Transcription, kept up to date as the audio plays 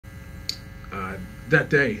That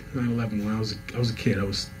day, 9/11, when I was a kid, I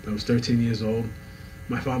was 13 years old.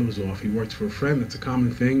 My father was off. He worked for a friend. That's a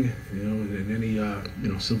common thing, you know, in any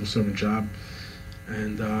civil servant job.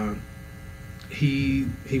 And he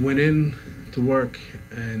went in to work,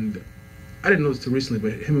 and I didn't know this till recently,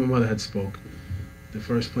 but him and my mother had spoke. The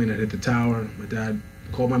first plane had hit the tower. My dad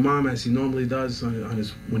called my mom, as he normally does on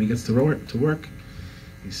his when he gets to work.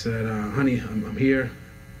 He said, "Honey, I'm here."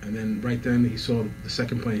 And then right then he saw the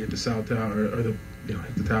second plane hit the south tower, or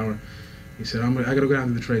hit the tower. He said, I gotta go down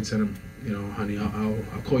to the Trade Center. You know, honey,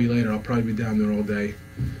 I'll call you later. I'll probably be down there all day.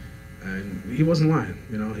 And he wasn't lying.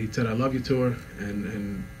 You know, he said, "I love you" to her,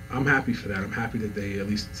 and I'm happy for that. I'm happy that they at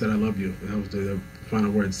least said, "I love you." And that was the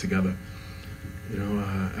final words together. You know,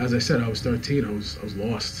 as I said, I was 13. I was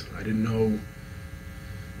lost. I didn't know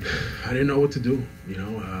what to do. You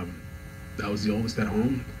know, I was the oldest at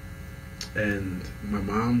home, and my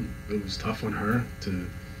mom, it was tough on her to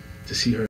see her